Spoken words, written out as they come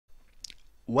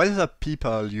What is up,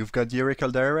 people? You've got the Oracle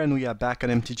there, and we are back on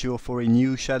MTGO for a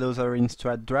new Shadows or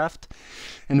Innistrad Draft.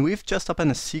 And we've just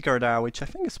opened a Seacarda, which I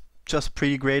think is just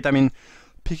pretty great. I mean,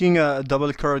 picking a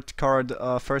double card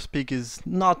first pick is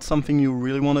not something you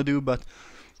really want to do, but,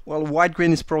 well,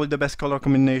 white-green is probably the best color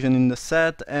combination in the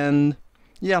set, and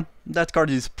yeah, that card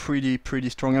is pretty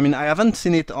strong. I mean, I haven't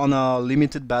seen it on a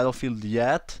limited battlefield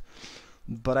yet,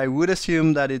 but I would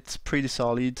assume that it's pretty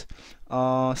solid.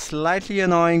 Slightly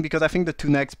annoying because I think the two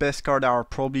next best cards are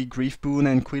probably Grief Boon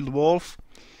and Quilled Wolf.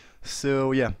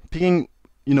 So yeah, picking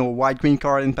white-green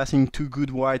card and passing two good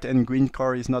white and green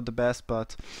card is not the best,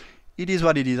 but it is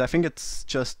what it is. I think it's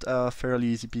just a fairly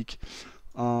easy pick.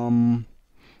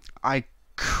 I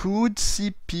could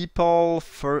see people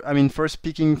first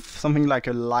picking something like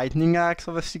a Lightning Axe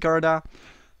of a Sigarda.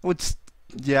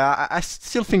 Yeah, I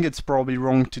still think it's probably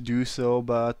wrong to do so,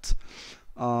 but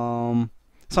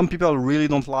some people really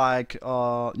don't like,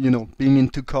 being in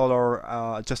two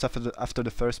color just after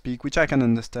the first pick, which I can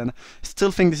understand.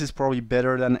 Still think this is probably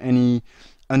better than any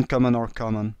uncommon or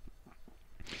common.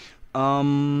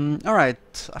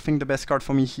 Alright, I think the best card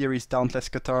for me here is Dauntless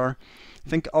Cathar. I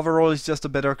think overall it's just a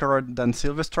better card than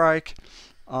Silver Strike.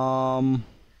 Yeah,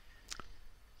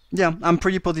 I'm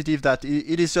pretty positive that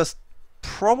it is just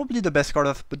probably the best card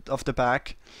of the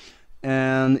pack,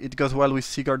 and it goes well with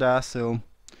Sigarda, so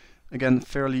again,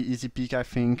 fairly easy pick, I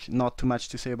think. Not too much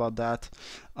to say about that.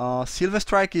 Silver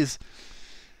Strike is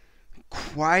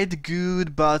quite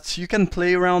good, but you can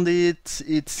play around it.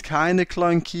 It's kinda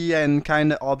clunky and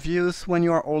kinda obvious when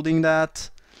you are holding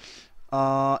that.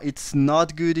 It's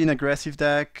not good in aggressive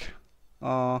deck.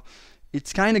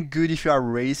 It's kinda good if you are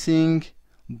racing,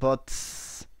 but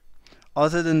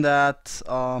other than that,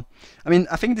 I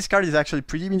think this card is actually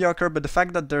pretty mediocre, but the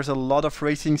fact that there's a lot of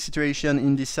racing situation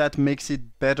in this set makes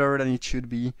it better than it should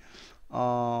be.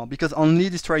 Because only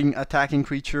destroying attacking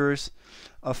creatures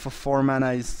for 4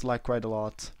 mana is like quite a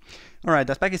lot. Alright,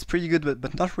 that pack is pretty good,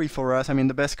 but not really for us. I mean,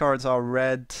 the best cards are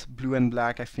red, blue, and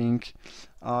black, I think.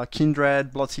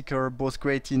 Kindred, Bloodseeker, both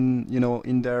great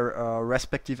in their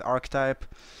respective archetype.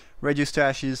 Reduce to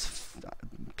Ashes,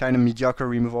 kind of mediocre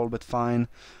removal, but fine.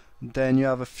 Then you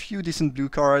have a few decent blue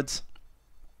cards.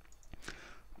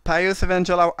 Pious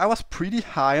Evangel, I was pretty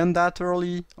high on that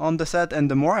early on the set,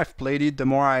 and the more I've played it, the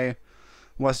more I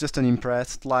was just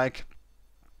unimpressed. Like,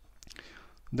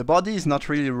 the body is not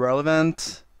really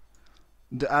relevant,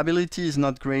 the ability is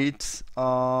not great,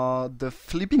 the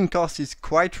flipping cost is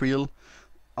quite real.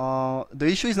 The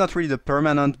issue is not really the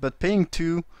permanent, but paying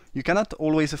 2, you cannot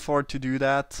always afford to do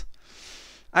that.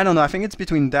 I don't know, I think it's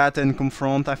between that and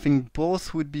Confront. I think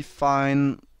both would be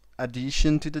fine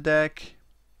addition to the deck.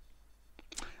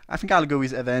 I think I'll go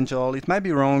with Evangel. It might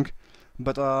be wrong,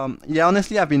 but yeah,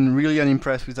 honestly, I've been really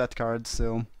unimpressed with that card,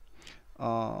 so...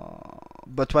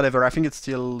 but whatever, I think it's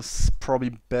still probably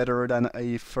better than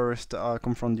a first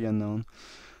Confront the Unknown.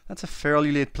 That's a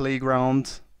fairly late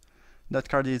Playground. That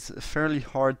card is fairly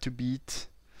hard to beat.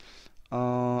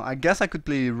 I guess I could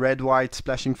play red-white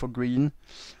splashing for green.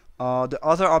 The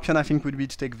other option I think would be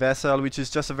to take Vessel, which is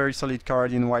just a very solid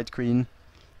card in white-green.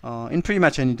 In pretty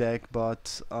much any deck,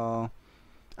 but...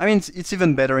 I mean, it's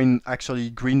even better in actually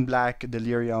green-black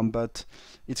Delirium, but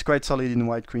it's quite solid in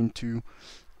white-green too.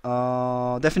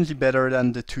 Definitely better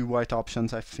than the two white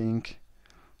options, I think.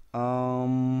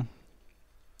 That's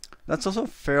also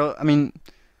fair. I mean,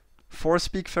 Force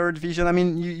Peak, Third Vision, I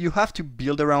mean, you have to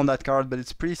build around that card, but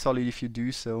it's pretty solid if you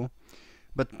do so.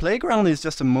 But Playground is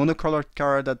just a monocolored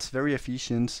card that's very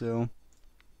efficient, so...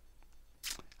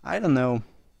 I don't know.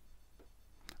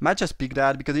 Might just pick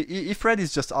that, because if red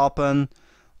is just open,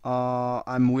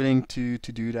 I'm willing to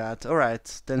do that.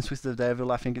 Alright, Dance with the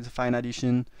Devil, I think it's a fine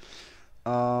addition.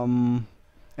 And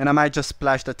I might just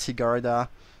splash that Sigarda.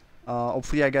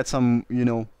 Hopefully I get some,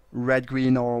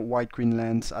 red-green or white-green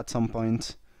lands at some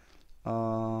point.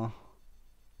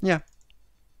 Yeah.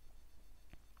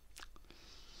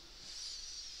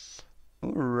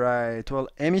 Alright, well,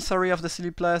 Emissary of the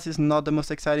Sleepless is not the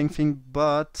most exciting thing,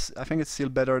 but I think it's still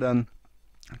better than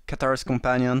Cathar's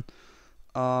Companion.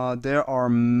 There are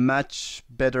much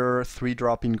better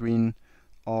 3-drop in green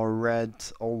or red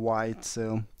or white,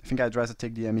 so I think I'd rather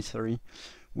take the Emissary,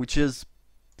 which is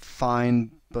fine,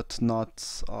 but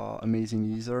not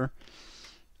amazing either.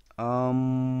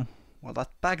 Well,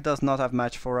 that pack does not have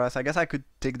much for us. I guess I could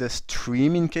take the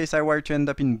Stream in case I were to end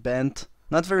up in Bent.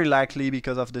 Not very likely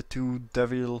because of the two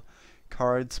Devil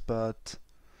cards, but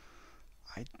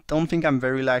I don't think I'm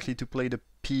very likely to play the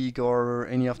Pig or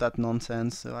any of that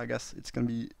nonsense, so I guess it's gonna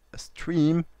be a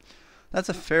Stream. That's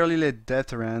a fairly late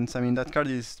Deterrence. I mean, that card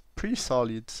is pretty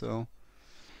solid, so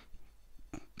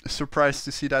surprised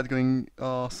to see that going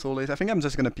so late. I think I'm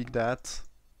just gonna pick that.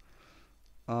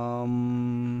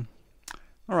 Alright,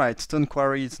 Stone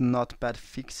Quarry is not bad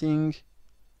fixing.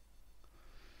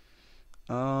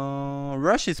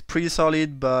 Rush is pretty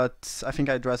solid, but I think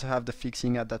I'd rather have the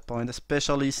fixing at that point,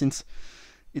 especially since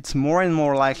it's more and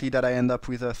more likely that I end up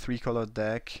with a 3-colored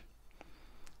deck.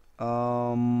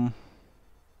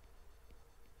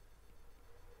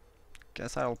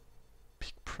 Guess I'll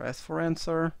pick Press for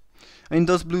answer. I mean,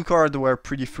 those blue cards were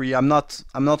pretty free. I'm not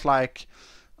like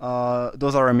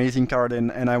those are amazing cards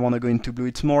and I want to go into blue.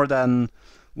 It's more than,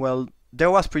 well,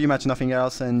 there was pretty much nothing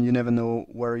else, and you never know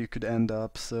where you could end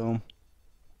up. So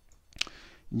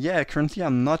yeah, currently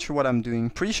I'm not sure what I'm doing.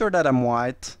 Pretty sure that I'm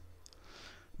white,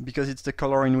 because it's the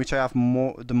color in which I have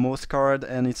the most card,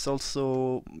 and it's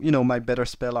also, you know, my better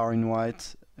spell are in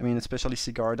white. I mean, especially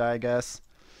Sigarda, I guess.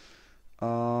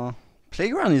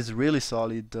 Playground is really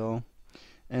solid though,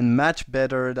 and much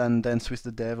better than Dance with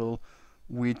the Devil,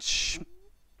 which,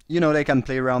 you know, they can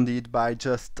play around it by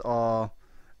just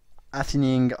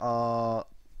assigning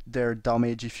their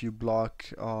damage if you block.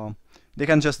 They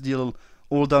can just deal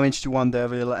all damage to one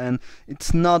devil, and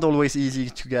it's not always easy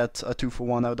to get a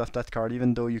 2-for-1 out of that card,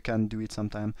 even though you can do it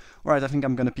sometime. Alright, I think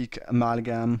I'm gonna pick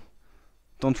Amalgam.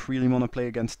 Don't really want to play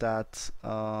against that.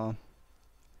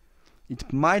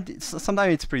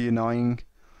 Sometimes it's pretty annoying.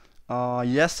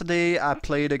 Yesterday I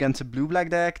played against a blue-black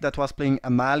deck that was playing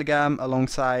Amalgam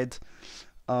alongside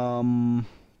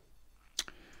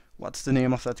what's the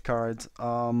name of that card?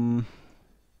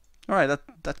 Alright,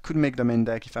 that could make the main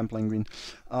deck if I'm playing green.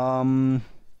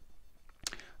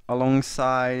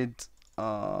 Alongside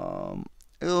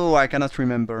oh, I cannot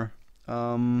remember.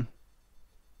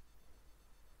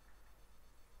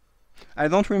 I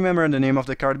don't remember the name of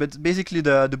the card, but basically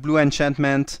the blue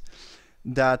enchantment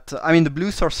that, I mean, the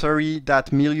blue sorcery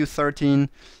that mill you 13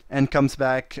 and comes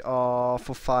back for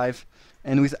 5.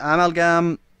 And with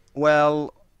Amalgam,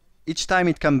 well, each time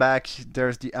it comes back,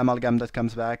 there's the Amalgam that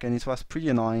comes back, and it was pretty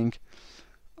annoying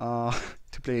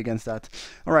to play against that.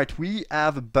 Alright, we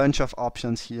have a bunch of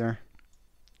options here.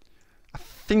 I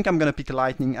think I'm gonna pick a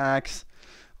Lightning Axe.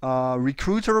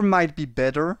 Recruiter might be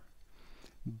better,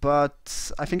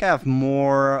 but I think I have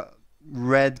more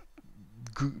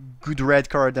good red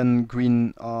card than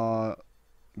green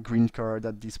card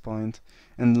at this point.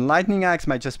 And Lightning Axe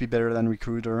might just be better than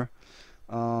Recruiter.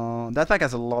 That pack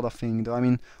has a lot of things though. I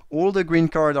mean, all the green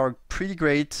cards are pretty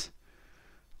great.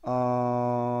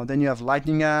 Then you have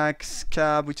Lightning Axe,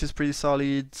 Cab, which is pretty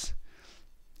solid.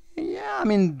 Yeah, I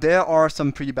mean, there are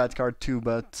some pretty bad cards too,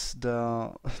 but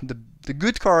the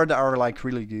good cards are like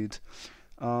really good.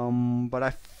 But I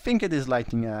think it is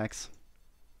Lightning Axe.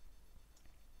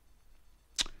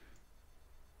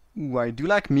 Ooh, I do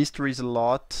like Mysteries a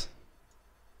lot.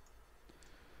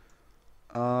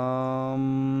 I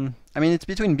mean, it's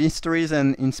between Mysteries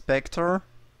and Inspector.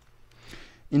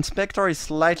 Inspector is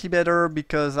slightly better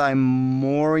because I'm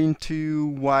more into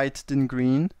white than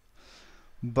green.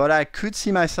 But I could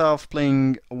see myself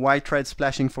playing white red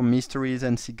splashing for Mysteries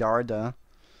and Sigarda.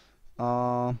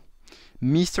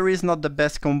 Mystery is not the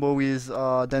best combo with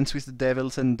Dance with the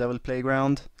Devils and Devil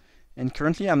Playground. And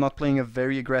currently I'm not playing a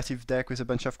very aggressive deck with a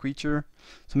bunch of creature.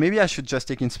 So maybe I should just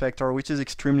take Inspector, which is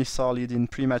extremely solid in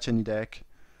pretty much any deck.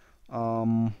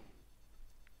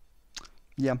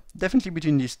 Yeah, definitely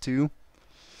between these two.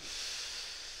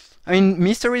 I mean,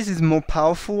 Mysteries is more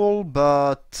powerful,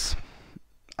 but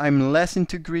I'm less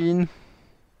into green.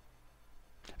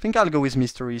 I think I'll go with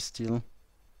Mysteries still.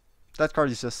 That card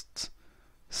is just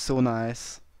so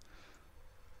nice.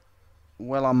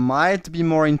 Well, I might be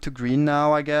more into green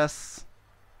now, I guess.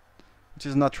 Which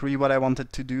is not really what I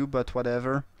wanted to do, but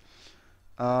whatever.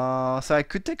 So I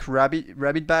could take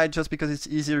Rabbit Bite just because it's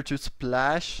easier to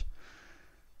splash.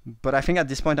 But I think at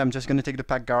this point I'm just gonna take the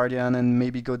Pack Guardian and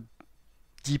maybe go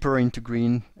deeper into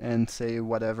green and say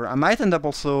whatever. I might end up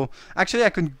also... Actually, I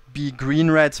could be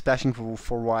green-red splashing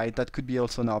for white. That could be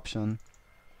also an option.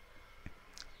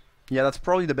 Yeah, that's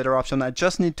probably the better option. I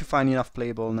just need to find enough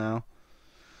playable now.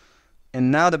 And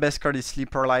now the best card is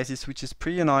Sleep Paralysis, which is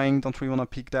pretty annoying. Don't really want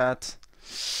to pick that.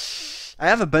 I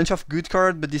have a bunch of good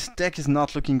cards, but this deck is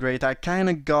not looking great. I kind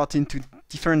of got into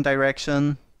different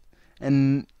direction,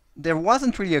 and there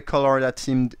wasn't really a color that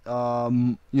seemed,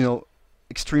 you know,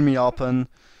 extremely open.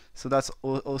 So that's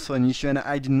also an issue. And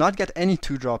I did not get any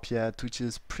 2-drop yet, which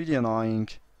is pretty annoying.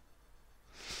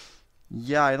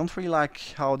 Yeah, I don't really like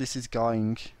how this is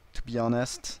going, to be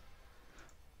honest.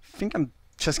 I think I'm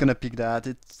just gonna pick that.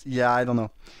 Yeah, I don't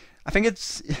know. I think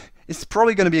it's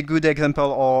probably gonna be a good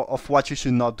example of what you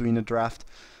should not do in a draft.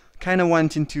 Kind of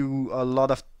went into a lot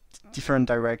of different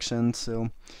directions, so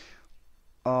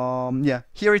Yeah,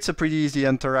 here it's a pretty easy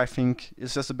enter, I think.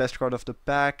 It's just the best card of the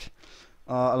pack,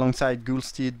 alongside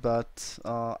Ghoulsteed, but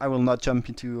I will not jump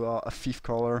into a fifth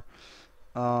color.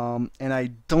 And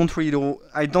I don't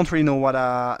really know what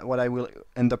I will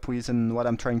end up with and what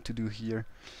I'm trying to do here,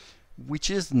 which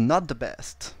is not the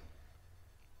best.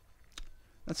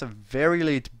 That's a very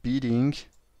late beating.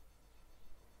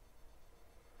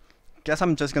 Guess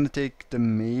I'm just gonna take the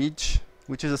Mage,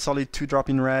 which is a solid 2-drop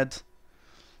in red.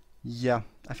 Yeah,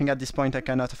 I think at this point I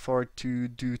cannot afford to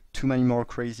do too many more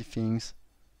crazy things.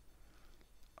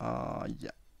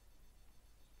 Yeah.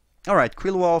 Alright,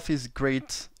 Quillwolf is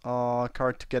great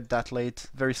card to get that late.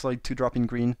 Very solid 2-drop in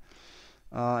green.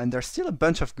 And there's still a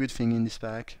bunch of good things in this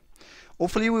pack.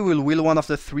 Hopefully we will wheel one of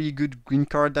the 3 good green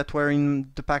cards that were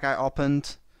in the pack I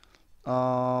opened.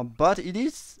 But it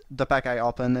is the pack I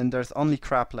opened and there's only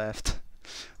crap left.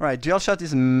 Alright, Dual Shot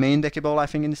is main deckable, I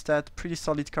think, instead. Pretty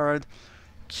solid card.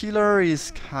 Killer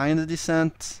is kinda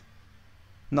decent.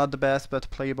 Not the best,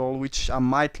 but playable, which I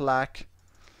might lack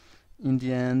in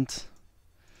the end.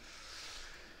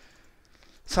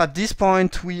 So at this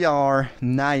point we are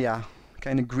Naya.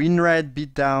 Kinda green-red,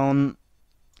 beat down,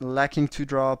 lacking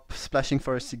 2-drop, splashing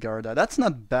for a Sigarda. That's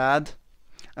not bad.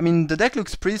 I mean, the deck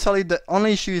looks pretty solid. The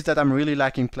only issue is that I'm really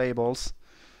lacking playables.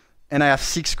 And I have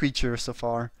 6 creatures so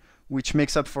far, which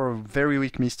makes up for very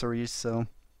weak mysteries, so...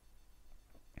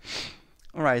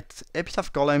 Alright,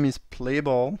 Epitaph Golem is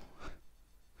playable.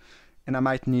 And I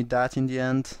might need that in the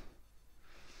end.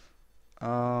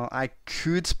 I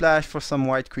could splash for some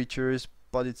white creatures,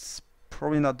 but it's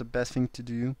probably not the best thing to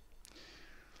do.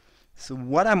 So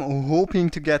what I'm hoping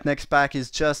to get next pack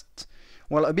is just...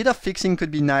 Well, a bit of fixing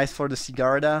could be nice for the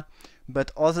Sigarda,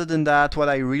 but other than that, what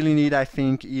I really need, I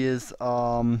think, is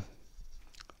some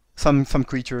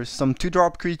creatures. Some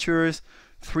 2-drop creatures,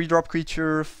 3-drop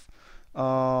creatures,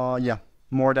 yeah,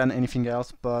 more than anything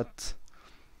else, but...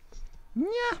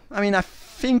 Yeah, I mean, I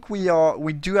think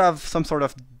we do have some sort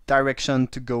of direction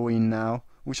to go in now,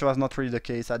 which was not really the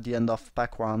case at the end of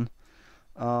pack 1.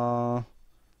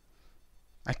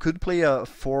 I could play a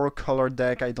 4-color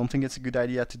deck. I don't think it's a good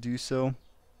idea to do so.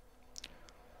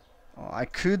 I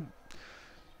could...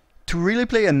 To really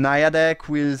play a Naya deck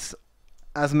with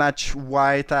as much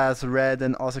white as red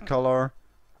and other color,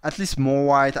 at least more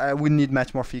white, I would need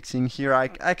much more fixing. Here I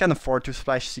can afford to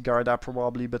splash Sigarda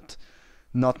probably, but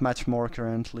not much more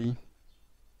currently.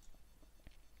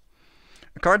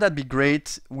 A card that'd be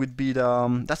great would be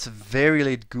the... that's a very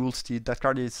late Ghoulsteed. That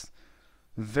card is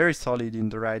very solid in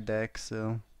the right deck,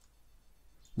 so...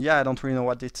 Yeah, I don't really know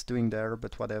what it's doing there,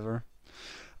 but whatever.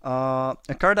 A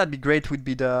card that'd be great would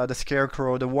be the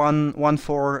Scarecrow, the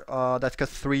 1/4 that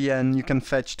costs 3 and you can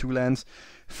fetch 2 lands.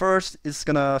 First, it's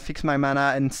gonna fix my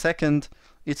mana, and second,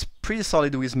 it's pretty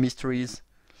solid with mysteries.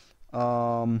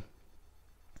 So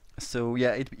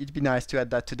yeah, it'd be nice to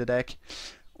add that to the deck.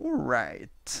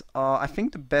 Alright, I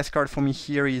think the best card for me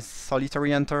here is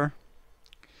Solitary Enter.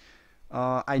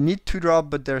 I need 2-drop,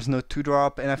 but there's no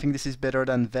 2-drop, and I think this is better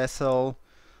than Vessel,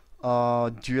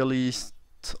 Duelist,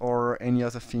 or any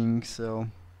other thing, so...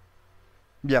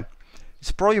 Yeah,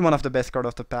 it's probably one of the best cards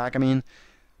of the pack. I mean,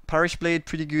 Parish Blade,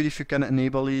 pretty good if you can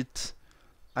enable it.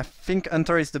 I think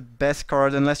Hunter is the best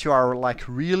card, unless you are like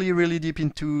really deep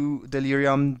into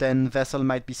Delirium, then Vessel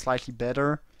might be slightly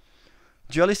better.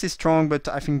 Duelist is strong, but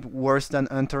I think worse than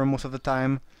Hunter most of the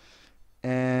time.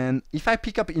 And if I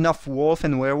pick up enough Wolf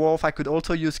and Werewolf, I could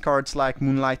also use cards like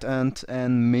Moonlight Hunt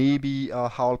and maybe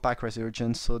Howlpack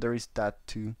Resurgence, so there is that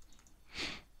too.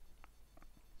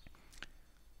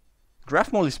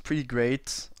 Grafmole is pretty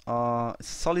great.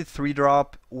 Solid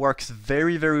 3-drop, works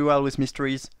very well with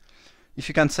mysteries. If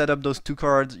you can set up those 2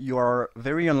 cards, you are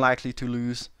very unlikely to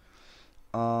lose.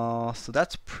 So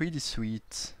that's pretty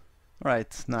sweet.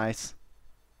 Alright, nice.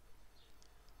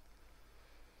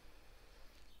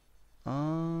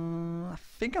 I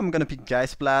think I'm gonna pick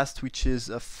Geist Blast, which is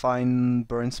a fine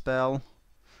burn spell.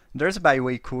 There's a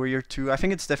Byway Courier too. I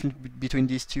think it's definitely between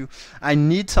these two. I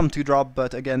need some 2-drop,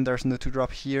 but again, there's no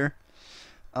 2-drop here.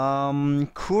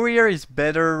 Courier is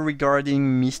better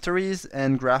regarding mysteries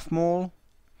and Grafmole.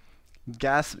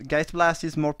 Geist Blast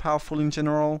is more powerful in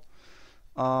general.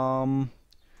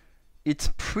 It's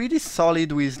pretty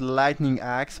solid with Lightning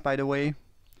Axe, by the way,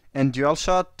 and Dual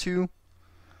Shot too.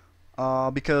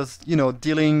 Because, you know,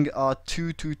 dealing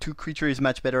 2/2/2 creature is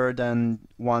much better than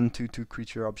 1/2/2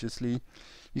 creature, obviously.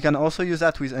 You can also use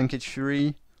that with Uncaged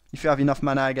Fury. If you have enough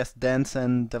mana, I guess Dance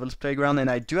and Devil's Playground, and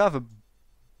I do have a,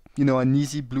 you know, an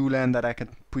easy blue land that I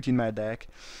can put in my deck.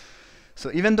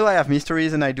 So even though I have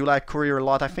mysteries and I do like Courier a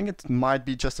lot, I think it might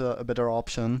be just a better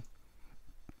option.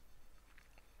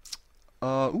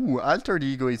 Ooh, Altered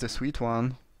Ego is a sweet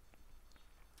one.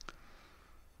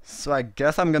 So I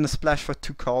guess I'm gonna splash for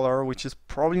 2 color, which is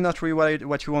probably not really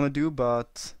what you want to do,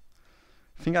 but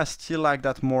I think I still like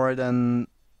that more than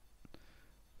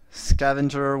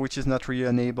Scavenger, which is not really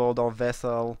enabled, or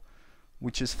Vessel,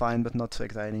 which is fine but not so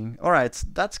exciting. Alright,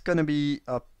 that's gonna be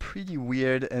a pretty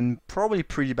weird and probably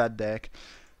pretty bad deck.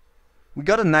 We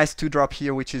got a nice 2-drop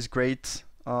here, which is great.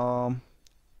 So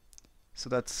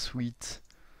that's sweet.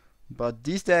 But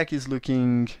this deck is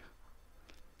looking,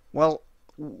 well,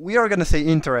 we are gonna say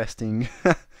interesting.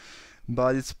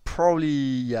 But it's probably,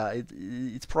 yeah,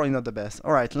 it's probably not the best.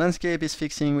 Alright, Landscape is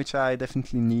fixing, which I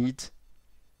definitely need.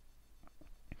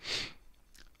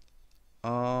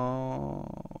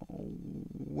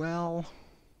 Well,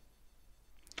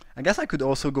 I guess I could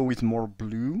also go with more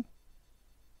blue.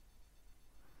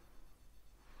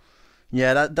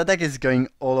 Yeah, that deck is going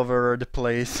all over the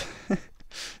place.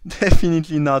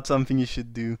 Definitely not something you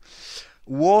should do.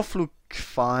 Wolf look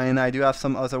fine. I do have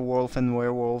some other wolf and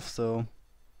werewolf, so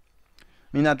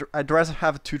I mean, I'd rather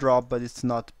have a 2-drop, but it's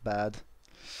not bad.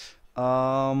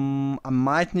 I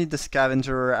might need the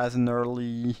Scavenger as an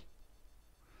early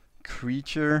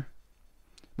creature,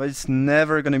 but it's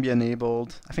never gonna be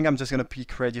enabled. I think I'm just gonna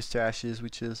pick Register Ashes,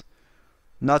 which is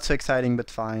not so exciting,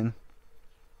 but fine.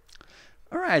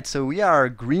 Alright, so we are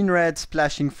green-red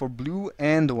splashing for blue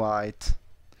and white.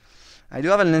 I do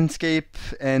have a Landscape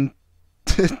and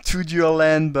 2 dual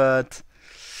land, but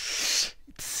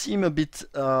it seems a bit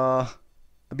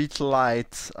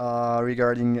light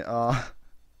regarding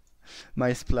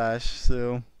my splash.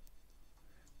 So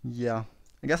yeah,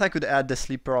 I guess I could add the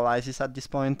Sleep Paralysis at this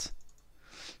point.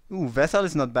 Ooh, Vessel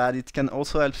is not bad. It can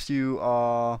also help you,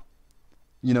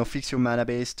 you know, fix your mana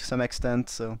base to some extent.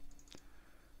 So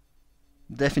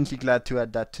definitely glad to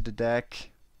add that to the deck.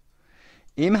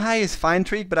 Aim High is fine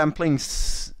trick, but I'm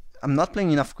not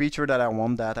playing enough creature that I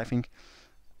want that, I think.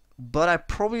 But I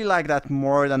probably like that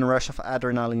more than Rush of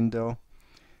Adrenaline, though.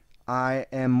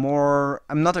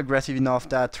 I'm not aggressive enough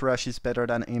that Rush is better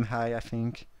than Aim High, I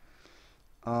think.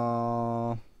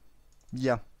 Yeah.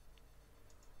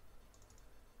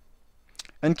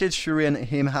 Uncaged Fury and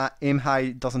Aim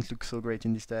High doesn't look so great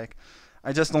in this deck.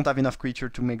 I just don't have enough creature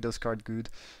to make those cards good.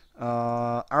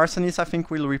 Arsonist, I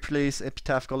think, will replace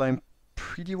Epitaph Golem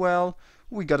pretty well.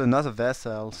 We got another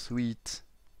Vessel, sweet.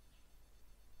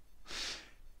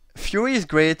 Fury is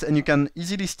great, and you can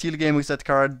easily steal game with that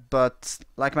card, but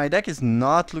like my deck is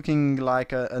not looking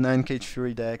like an Uncaged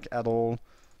Fury deck at all.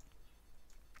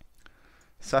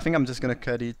 So I think I'm just gonna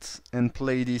cut it and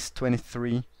play this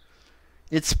 23.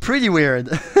 It's pretty weird.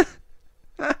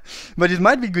 But it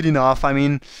might be good enough. I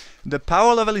mean, the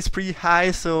power level is pretty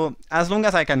high, so as long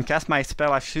as I can cast my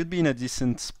spell, I should be in a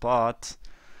decent spot.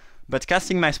 But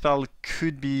casting my spell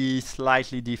could be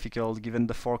slightly difficult given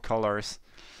the 4 colors.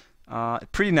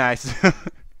 Pretty nice.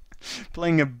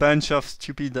 Playing a bunch of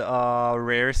stupid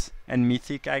rares and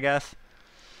mythic, I guess.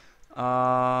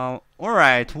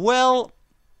 Alright, well,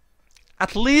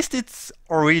 at least it's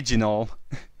original.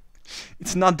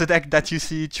 It's not the deck that you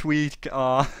see each week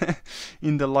in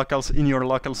your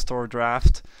local store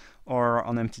draft, or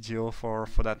on MTGO for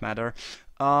that matter.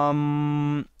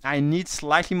 I need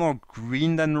slightly more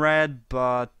green than red,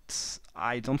 but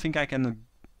I don't think I can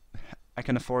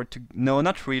afford to. No,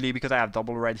 not really, because I have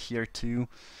double red here too.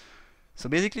 So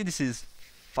basically, this is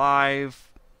 12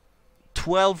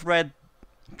 red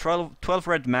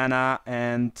mana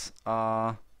and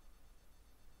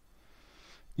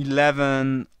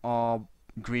 11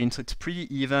 green, so it's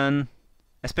pretty even.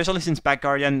 Especially since Back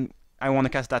Guardian, I want to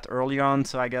cast that early on,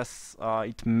 so I guess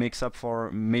it makes up for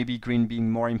maybe green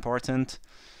being more important.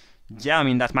 Yeah, I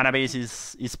mean, that mana base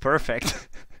is perfect.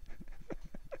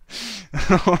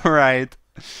 Alright.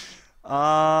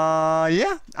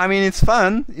 Yeah, I mean, it's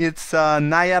fun. It's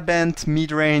Naya Bent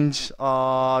mid-range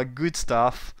good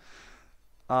stuff.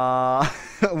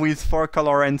 With 4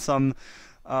 color and some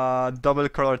double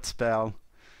colored spell.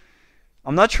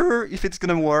 I'm not sure if it's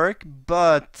gonna work,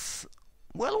 but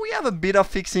well, we have a bit of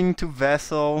fixing to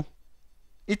Vessel.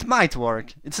 It might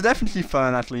work. It's definitely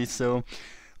fun, at least. So,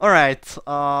 alright,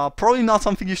 probably not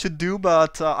something you should do,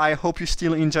 but I hope you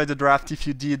still enjoyed the draft. If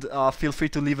you did, feel free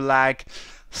to leave a like,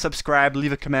 subscribe,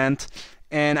 leave a comment,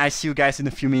 and I see you guys in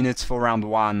a few minutes for round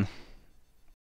 1.